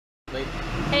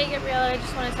Hey Gabriele, I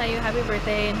just want to tell you happy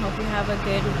birthday and hope you have a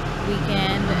good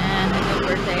weekend and a good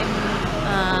birthday.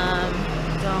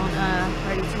 Don't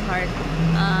party too hard,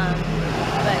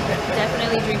 but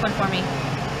definitely drink one for me.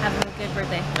 Have a good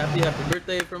birthday. Happy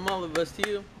birthday from all of us to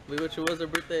you. We wish it was our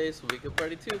birthday so we could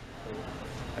party too.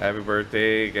 Happy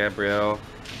birthday, Gabrielle.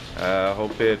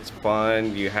 Hope it's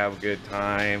fun, you have a good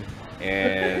time,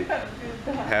 and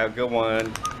have a good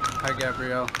one. Hi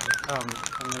Gabrielle. I'm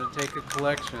going to take a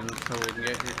collection so we can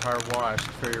get your car washed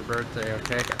for your birthday,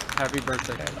 okay? Happy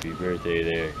birthday. Happy birthday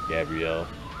there, Gabrielle,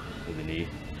 with an E.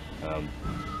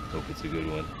 Hope it's a good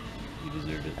one. You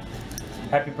deserve it.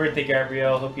 Happy birthday,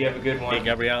 Gabrielle. Hope you have a good one. Hey,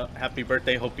 Gabrielle. Happy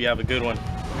birthday. Hope you have a good one.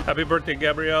 Happy birthday,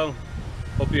 Gabrielle.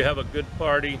 Hope you have a good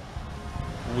party.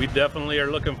 We definitely are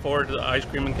looking forward to the ice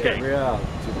cream and cake. Gabrielle,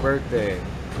 it's your birthday.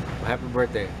 Well, happy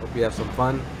birthday. Hope you have some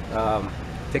fun.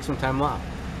 Take some time off.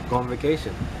 Go on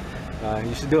vacation.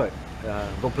 You should do it.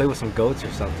 Go play with some goats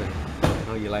or something. I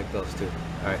know you like those too.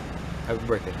 Alright. Happy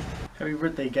birthday. Happy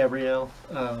birthday, Gabrielle.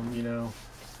 You know,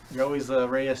 you're always a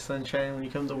ray of sunshine when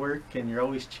you come to work, and you're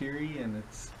always cheery, and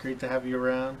it's great to have you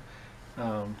around.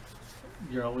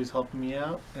 You're always helping me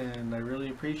out, and I really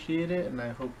appreciate it, and I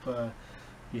hope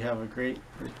you have a great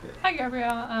birthday. Hi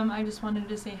Gabrielle, I just wanted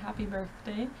to say happy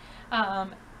birthday.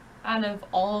 Out of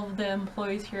all of the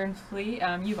employees here in Fleet,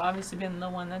 you've obviously been the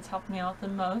one that's helped me out the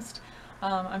most.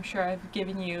 I'm sure I've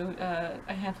given you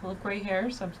a handful of gray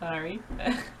hairs, so I'm sorry.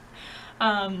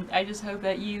 I just hope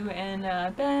that you and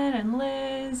Ben and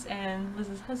Liz and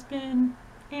Liz's husband,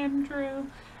 Andrew,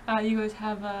 you guys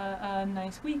have a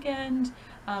nice weekend.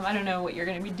 I don't know what you're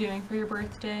going to be doing for your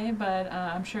birthday, but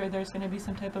I'm sure there's going to be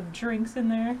some type of drinks in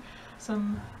there,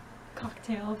 some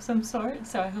cocktail of some sort,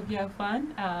 so I hope you have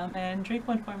fun, and drink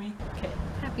one for me. Okay.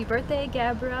 Happy birthday,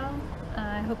 Gabrielle.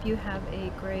 I hope you have a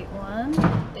great one.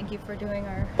 Thank you for doing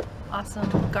our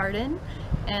awesome garden,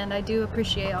 and I do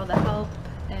appreciate all the help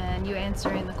and you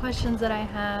answering the questions that I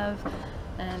have,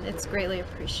 and it's greatly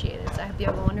appreciated. So I hope you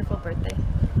have a wonderful birthday.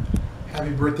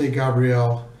 Happy birthday,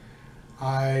 Gabrielle.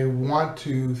 I want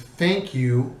to thank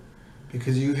you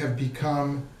because you have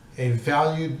become a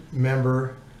valued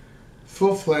member,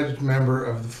 full-fledged member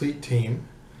of the Fleet team,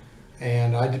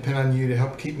 and I depend on you to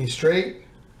help keep me straight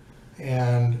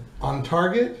and on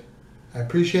target. I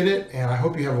appreciate it, and I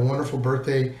hope you have a wonderful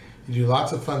birthday. You do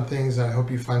lots of fun things, and I hope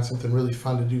you find something really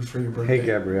fun to do for your birthday. Hey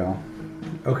Gabrielle.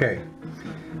 Okay,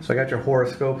 so I got your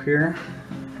horoscope here.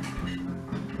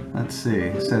 Let's see,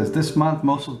 it says this month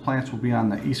most of the planets will be on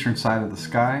the eastern side of the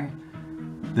sky.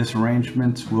 This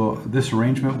arrangement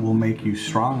will make you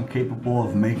strong and capable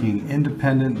of making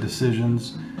independent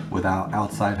decisions without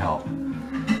outside help.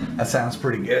 That sounds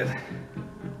pretty good.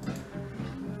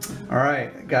 All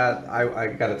right,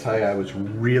 I gotta tell you, I was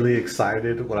really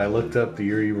excited when I looked up the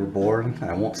year you were born.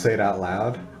 I won't say it out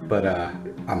loud, but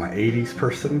I'm an 80s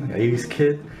person, 80s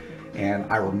kid, and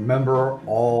I remember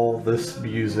all this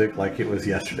music like it was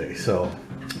yesterday. So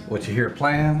what you hear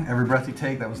playing, Every Breath You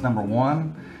Take, that was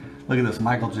 #1. Look at this,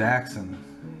 Michael Jackson,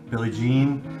 Billie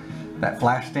Jean, that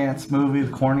Flashdance movie,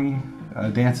 the corny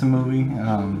dancing movie,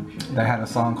 that had a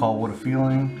song called What a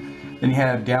Feeling. Then you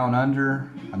had Down Under,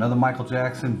 another Michael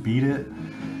Jackson, Beat It.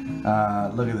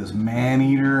 Look at this,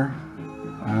 Maneater,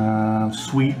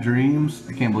 Sweet Dreams.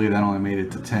 I can't believe that only made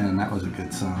it to 10. That was a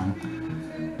good song.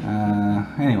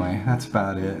 Anyway, that's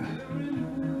about it.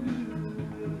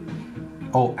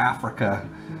 Oh, Africa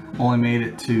only made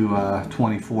it to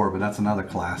 24, but that's another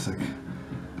classic.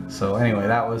 So anyway,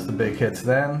 that was the big hits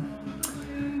then.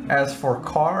 As for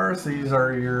cars, these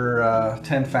are your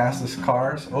 10 fastest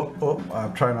cars.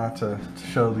 I'm trying not to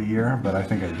show the year, but I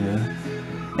think I did.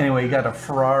 Anyway, you got a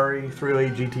Ferrari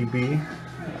 308 GTB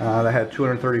that had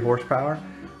 230 horsepower,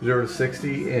 0 to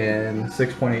 60 in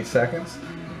 6.8 seconds.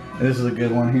 And this is a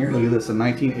good one here. Look at this, a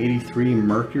 1983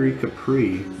 Mercury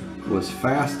Capri was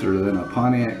faster than a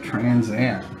Pontiac Trans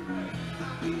Am.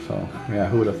 So yeah,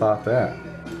 who would have thought that?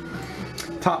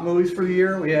 Top movies for the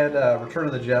year, we had Return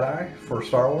of the Jedi for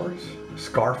Star Wars,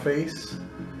 Scarface,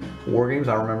 War Games,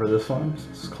 I remember this one,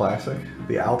 it's classic,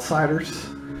 The Outsiders,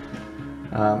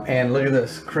 and look at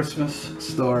this, Christmas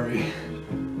Story,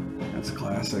 that's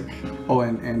classic. Oh,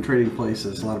 and Trading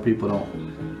Places, a lot of people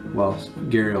don't, well,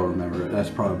 Gary will remember it, that's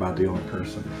probably about the only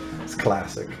person, it's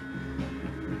classic.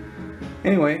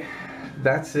 Anyway,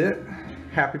 that's it,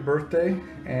 happy birthday,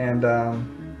 and I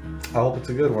hope it's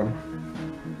a good one.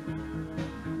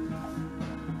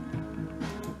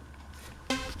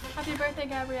 Happy birthday,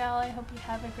 Gabrielle. I hope you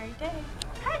have a great day.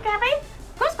 Hi, Gabby.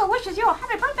 Cusco wishes you a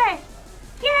happy birthday.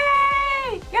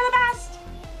 Yay! You're the best.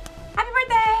 Happy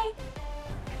birthday.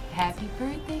 Happy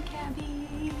birthday,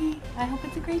 Gabby. I hope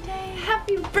it's a great day.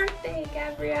 Happy birthday, Hey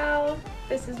Gabrielle,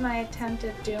 this is my attempt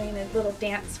at doing a little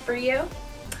dance for you.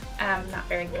 I'm not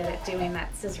very good at doing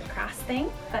that scissor cross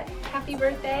thing, but happy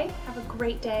birthday, have a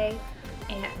great day,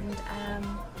 and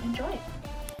enjoy it.